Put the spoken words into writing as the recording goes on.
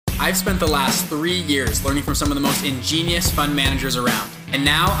I've spent the last 3 years learning from some of the most ingenious fund managers around. And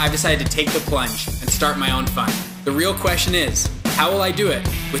now I've decided to take the plunge and start my own fund. The real question is, how will I do it?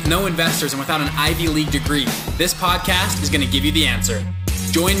 With no investors and without an Ivy League degree, this podcast is going to give you the answer.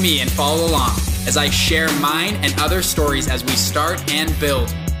 Join me and follow along as I share mine and other stories as we start and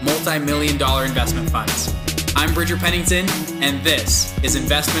build multi-million-dollar investment funds. I'm Bridger Pennington, and this is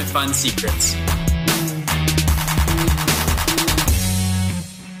Investment Fund Secrets.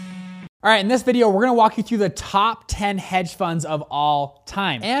 All right, in this video, we're gonna walk you through the top 10 hedge funds of all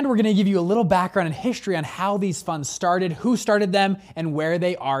time. And we're gonna give you a little background and history on how these funds started, who started them, and where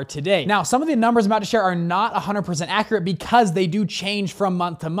they are today. Now, some of the numbers I'm about to share are not 100% accurate because they do change from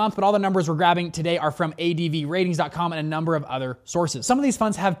month to month, but all the numbers we're grabbing today are from advratings.com and a number of other sources. Some of these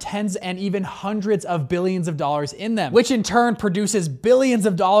funds have tens and even hundreds of billions of dollars in them, which in turn produces billions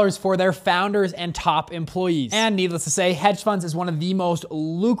of dollars for their founders and top employees. And needless to say, hedge funds is one of the most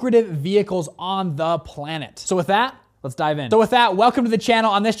lucrative vehicles on the planet. So with that, let's dive in. So with that, welcome to the channel.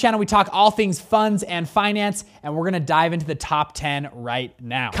 On this channel, we talk all things funds and finance, and we're gonna dive into the top 10 right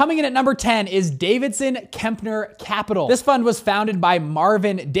now. Coming in at number 10 is Davidson Kempner Capital. This fund was founded by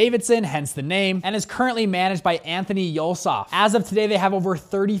Marvin Davidson, hence the name, and is currently managed by Anthony Yolsoff. As of today, they have over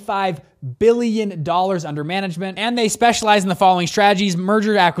 $35 billion under management, and they specialize in the following strategies: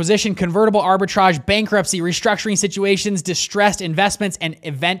 merger, acquisition, convertible arbitrage, bankruptcy, restructuring situations, distressed investments, and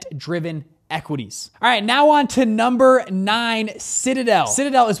event-driven equities. All right, now on to number 9, Citadel.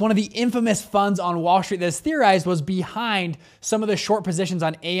 Citadel is one of the infamous funds on Wall Street that is theorized was behind some of the short positions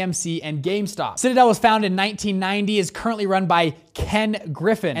on AMC and GameStop. Citadel was founded in 1990, is currently run by Ken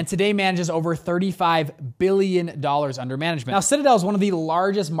Griffin, and today manages over $35 billion under management. Now, Citadel is one of the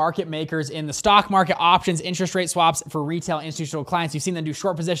largest market makers in the stock market, options, interest rate swaps for retail and institutional clients. You've seen them do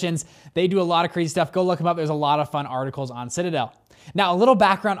short positions. They do a lot of crazy stuff. Go look them up. There's a lot of fun articles on Citadel. Now, a little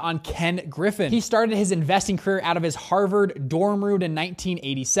background on Ken Griffin. He started his investing career out of his Harvard dorm room in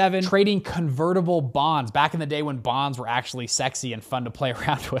 1987, trading convertible bonds, back in the day when bonds were actually sexy and fun to play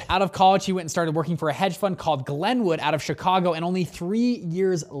around with. Out of college, he went and started working for a hedge fund called Glenwood out of Chicago, and only 3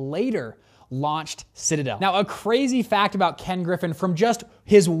 years later, launched Citadel. Now, a crazy fact about Ken Griffin from just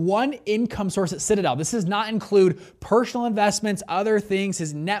his one income source at Citadel, this does not include personal investments, other things,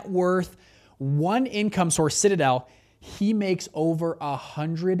 his net worth, one income source, Citadel, he makes over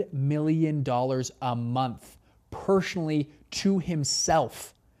 $100 million a month personally to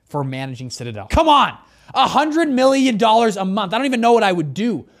himself for managing Citadel. Come on, $100 million a month. I don't even know what I would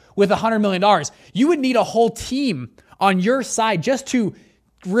do with $100 million. You would need a whole team on your side just to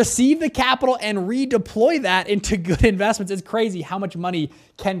receive the capital and redeploy that into good investments. It's crazy how much money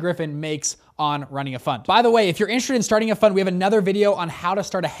Ken Griffin makes on running a fund. By the way, if you're interested in starting a fund, we have another video on how to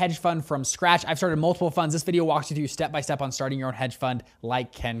start a hedge fund from scratch. I've started multiple funds. This video walks you through step-by-step on starting your own hedge fund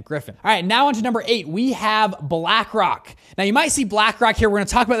like Ken Griffin. All right, now on to number 8, we have BlackRock. Now you might see BlackRock here. We're gonna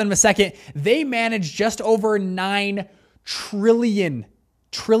talk about them in a second. They manage just over $9 trillion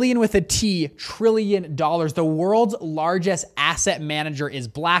with a T, trillion dollars. The world's largest asset manager is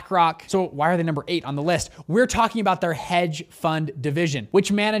BlackRock. So why are they number 8 on the list? We're talking about their hedge fund division,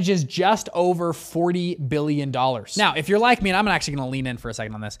 which manages just over $40 billion. Now, if you're like me, and I'm actually gonna lean in for a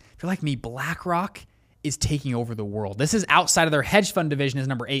second on this. If you're like me, BlackRock is taking over the world. This is outside of their hedge fund division is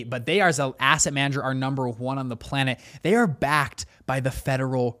number 8, but they as an asset manager are number 1 on the planet. They are backed by the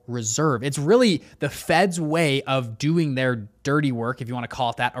Federal Reserve. It's really the Fed's way of doing their dirty work, if you want to call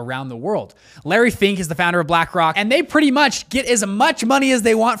it that, around the world. Larry Fink is the founder of BlackRock, and they pretty much get as much money as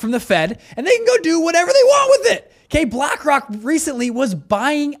they want from the Fed, and they can go do whatever they want with it. Okay, BlackRock recently was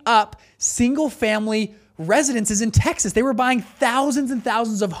buying up single-family residences in Texas. They were buying thousands and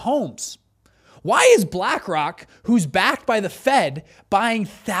thousands of homes. Why is BlackRock, who's backed by the Fed, buying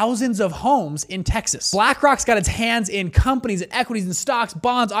thousands of homes in Texas? BlackRock's got its hands in companies and equities and stocks,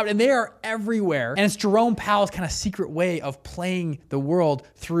 bonds, and they are everywhere. And it's Jerome Powell's kind of secret way of playing the world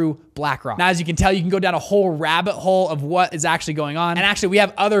through BlackRock. Now, as you can tell, you can go down a whole rabbit hole of what is actually going on. And actually, we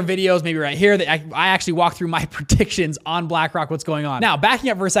have other videos, maybe right here, that I actually walk through my predictions on BlackRock, what's going on. Now,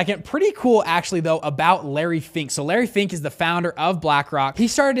 backing up for a second, pretty cool actually though about Larry Fink. So Larry Fink is the founder of BlackRock. He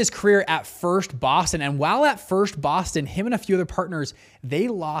started his career at First Boston, and while at First Boston, him and a few other partners, they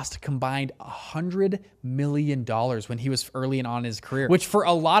lost combined $100 million when he was early on in his career, which for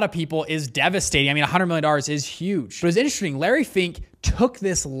a lot of people is devastating. I mean, $100 million is huge. But it's interesting, Larry Fink took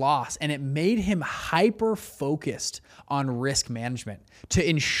this loss and it made him hyper-focused on risk management to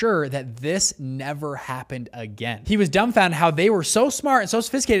ensure that this never happened again. He was dumbfounded how they were so smart and so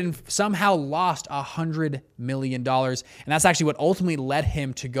sophisticated and somehow lost $100 million. And that's actually what ultimately led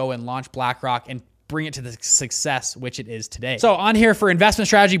him to go and launch BlackRock and bring it to the success which it is today. So on here for investment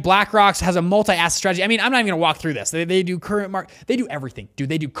strategy, BlackRock has a multi-asset strategy. I mean, I'm not even gonna walk through this. They do current market, they do everything, dude.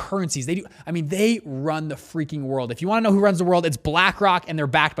 They do currencies. They run the freaking world. If you wanna know who runs the world, it's BlackRock, and they're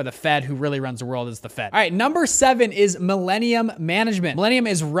backed by the Fed. Who really runs the world is the Fed. All right, number 7 is Millennium Management. Millennium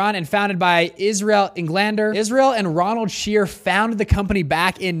is run and founded by Israel Englander. Israel and Ronald Shear founded the company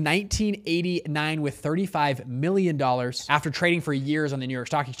back in 1989 with $35 million after trading for years on the New York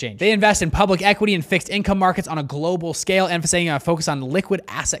Stock Exchange. They invest in public equity and fixed income markets on a global scale, emphasizing a focus on liquid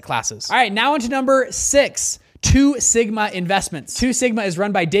asset classes. All right, now into number 6. Two Sigma Investments. Two Sigma is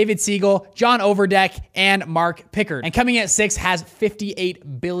run by David Siegel, John Overdeck, and Mark Pickard. And coming in at 6 has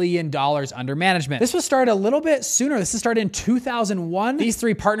 $58 billion under management. This was started a little bit sooner. This was started in 2001. These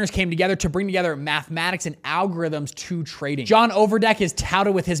 3 partners came together to bring together mathematics and algorithms to trading. John Overdeck is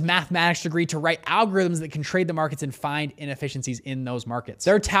touted with his mathematics degree to write algorithms that can trade the markets and find inefficiencies in those markets.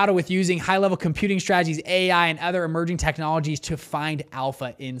 They're touted with using high-level computing strategies, AI, and other emerging technologies to find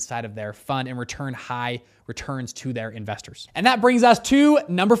alpha inside of their fund and return high returns to their investors. And that brings us to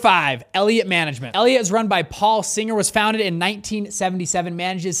number 5, Elliott Management. Elliott is run by Paul Singer, was founded in 1977,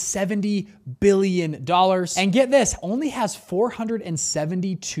 manages $70 billion. And get this, only has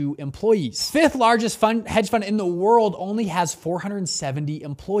 472 employees. 5th largest hedge fund in the world, only has 470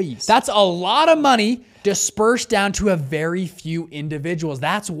 employees. That's a lot of money dispersed down to a very few individuals.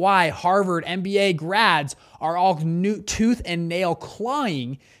 That's why Harvard MBA grads are all tooth and nail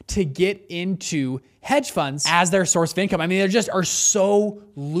clawing to get into hedge funds as their source of income. I mean, they just are so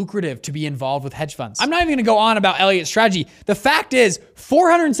lucrative to be involved with hedge funds. I'm not even gonna go on about Elliott's strategy. The fact is,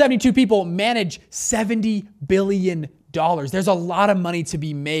 472 people manage $70 billion. There's a lot of money to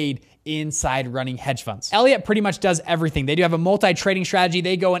be made inside running hedge funds. Elliott pretty much does everything. They do have a multi-trading strategy.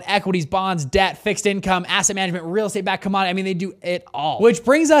 They go in equities, bonds, debt, fixed income, asset management, real estate-backed commodity. I mean, they do it all. Which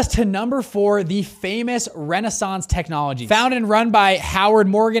brings us to number 4, the famous Renaissance Technologies. Founded and run by Howard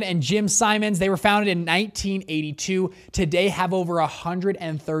Morgan and Jim Simons. They were founded in 1982. Today have over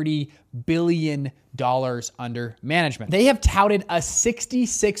 $130 billion under management. They have touted a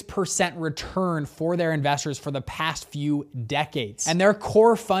 66% return for their investors for the past few decades. And their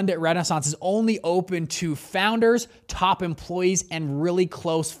core fund at Renaissance is only open to founders, top employees, and really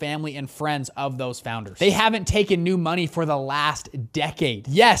close family and friends of those founders. They haven't taken new money for the last decade.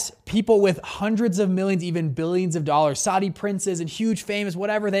 Yes, people with hundreds of millions, even billions of dollars, Saudi princes and huge famous,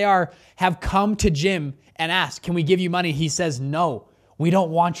 whatever they are, have come to Jim and asked, can we give you money? He says, no. We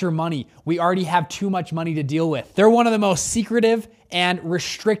don't want your money. We already have too much money to deal with. They're one of the most secretive and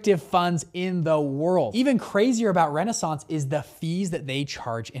restrictive funds in the world. Even crazier about Renaissance is the fees that they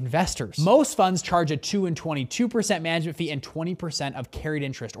charge investors. Most funds charge a 2 and 22% management fee and 20% of carried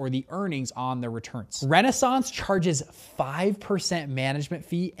interest, or the earnings on their returns. Renaissance charges 5% management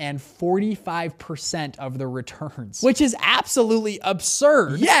fee and 45% of the returns, which is absolutely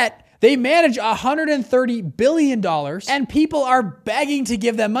absurd. Yet, they manage $130 billion and people are begging to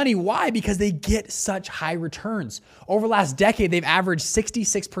give them money. Why? Because they get such high returns. Over the last decade, they've averaged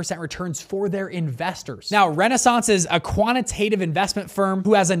 66% returns for their investors. Now, Renaissance is a quantitative investment firm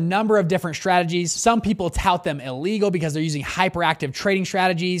who has a number of different strategies. Some people tout them illegal because they're using hyperactive trading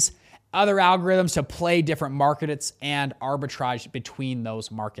strategies, other algorithms to play different markets and arbitrage between those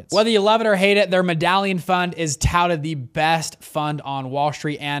markets. Whether you love it or hate it, their Medallion Fund is touted the best fund on Wall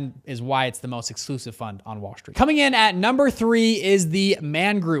Street and is why it's the most exclusive fund on Wall Street. Coming in at number 3 is the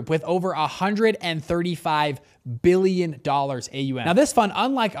Man Group with over $135 billion AUM. Now this fund,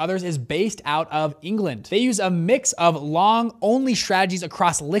 unlike others, is based out of England. They use a mix of long-only strategies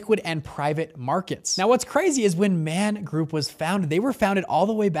across liquid and private markets. Now what's crazy is when Man Group was founded, they were founded all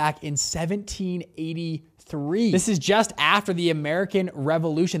the way back in 1783. This is just after the American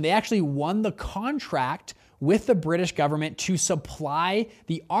Revolution. They actually won the contract with the British government to supply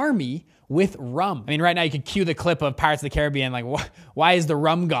the army with rum. I mean, right now you could cue the clip of Pirates of the Caribbean, like, why is the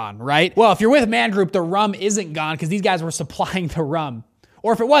rum gone, right? Well, if you're with Man Group, the rum isn't gone because these guys were supplying the rum.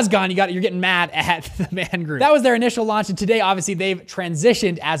 Or if it was gone, you're getting mad at the Man Group. That was their initial launch, and today, obviously, they've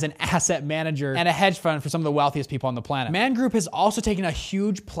transitioned as an asset manager and a hedge fund for some of the wealthiest people on the planet. Man Group has also taken a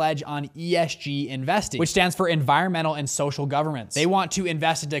huge pledge on ESG investing, which stands for environmental and social governance. They want to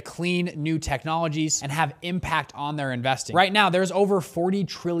invest into clean new technologies and have impact on their investing. Right now, there's over $40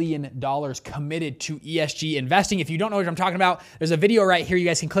 trillion committed to ESG investing. If you don't know what I'm talking about, there's a video right here you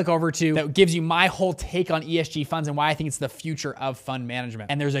guys can click over to that gives you my whole take on ESG funds and why I think it's the future of fund management.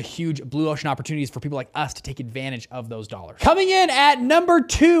 And there's a huge blue ocean opportunities for people like us to take advantage of those dollars. Coming in at number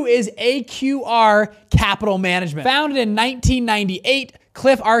 2 is AQR Capital Management. Founded in 1998,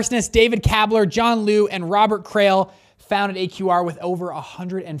 Cliff Arsonist, David Kabler, John Liu, and Robert Krail founded AQR with over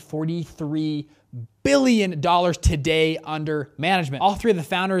 $143 billion today under management. All three of the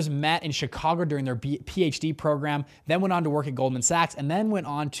founders met in Chicago during their PhD program, then went on to work at Goldman Sachs, and then went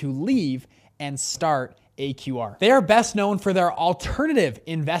on to leave and start AQR. They are best known for their alternative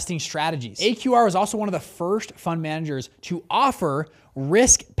investing strategies. AQR was also one of the first fund managers to offer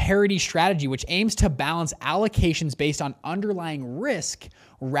risk parity strategy, which aims to balance allocations based on underlying risk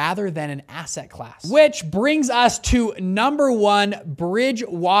rather than an asset class. Which brings us to number one,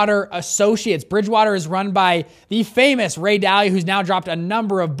 Bridgewater Associates. Bridgewater is run by the famous Ray Dalio, who's now dropped a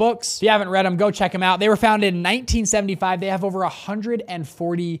number of books. If you haven't read them, go check them out. They were founded in 1975. They have over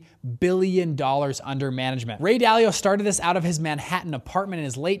 $140 billion under management. Ray Dalio started this out of his Manhattan apartment in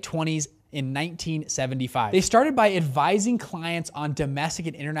his late 20s in 1975. They started by advising clients on domestic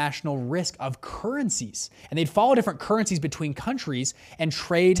and international risk of currencies. And they'd follow different currencies between countries and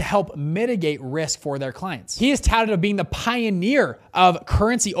trade to help mitigate risk for their clients. He is touted as being the pioneer of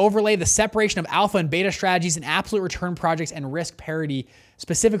currency overlay, the separation of alpha and beta strategies, and absolute return projects and risk parity,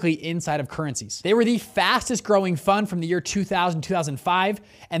 specifically inside of currencies. They were the fastest growing fund from the year 2000, 2005,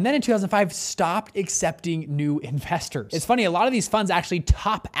 and then in 2005 stopped accepting new investors. It's funny, a lot of these funds actually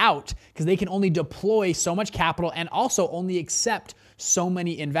top out because they can only deploy so much capital and also only accept so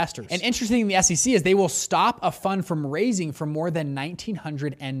many investors. And interesting in the SEC is they will stop a fund from raising for more than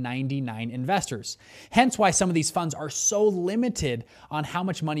 1,999 investors. Hence why some of these funds are so limited on how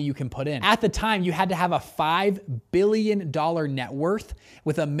much money you can put in. At the time, you had to have a $5 billion net worth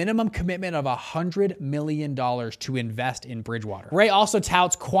with a minimum commitment of $100 million to invest in Bridgewater. Ray also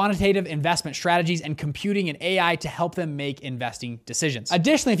touts quantitative investment strategies and computing and AI to help them make investing decisions.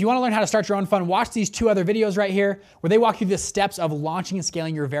 Additionally, if you want to learn how to start your own fund, watch these two other videos right here where they walk you through the steps of launching and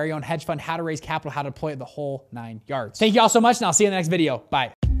scaling your very own hedge fund, how to raise capital, how to deploy it, the whole 9 yards. Thank you all so much, and I'll see you in the next video.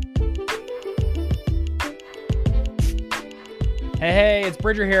 Bye. Hey, it's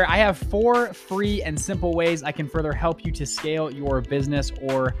Bridger here. I have 4 free and simple ways I can further help you to scale your business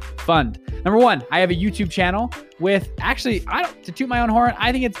or fund. Number 1, I have a YouTube channel with actually, to toot my own horn,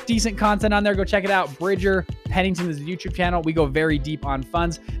 I think it's decent content on there. Go check it out. Bridger Pennington is a YouTube channel. We go very deep on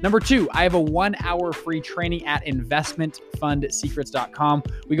funds. Number 2, I have a 1-hour free training at investmentfundsecrets.com.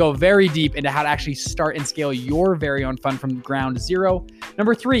 We go very deep into how to actually start and scale your very own fund from ground zero.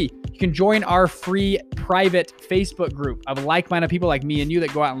 Number 3, you can join our free private Facebook group of like-minded people like me and you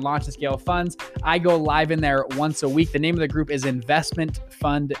that go out and launch and scale funds. I go live in there once a week. The name of the group is Investment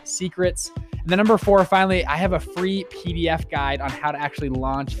Fund Secrets. And then number 4, finally, I have a free PDF guide on how to actually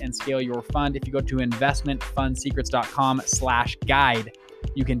launch and scale your fund. If you go to investmentfundsecrets.com/guide,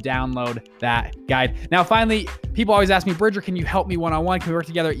 you can download that guide. Now, finally, people always ask me, Bridger, can you help me one-on-one? Can we work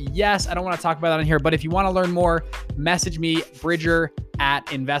together? Yes, I don't want to talk about that on here, but if you want to learn more, message me,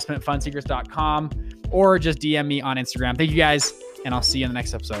 Bridger@investmentfundsecrets.com, or just DM me on Instagram. Thank you guys, and I'll see you in the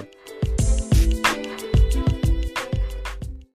next episode.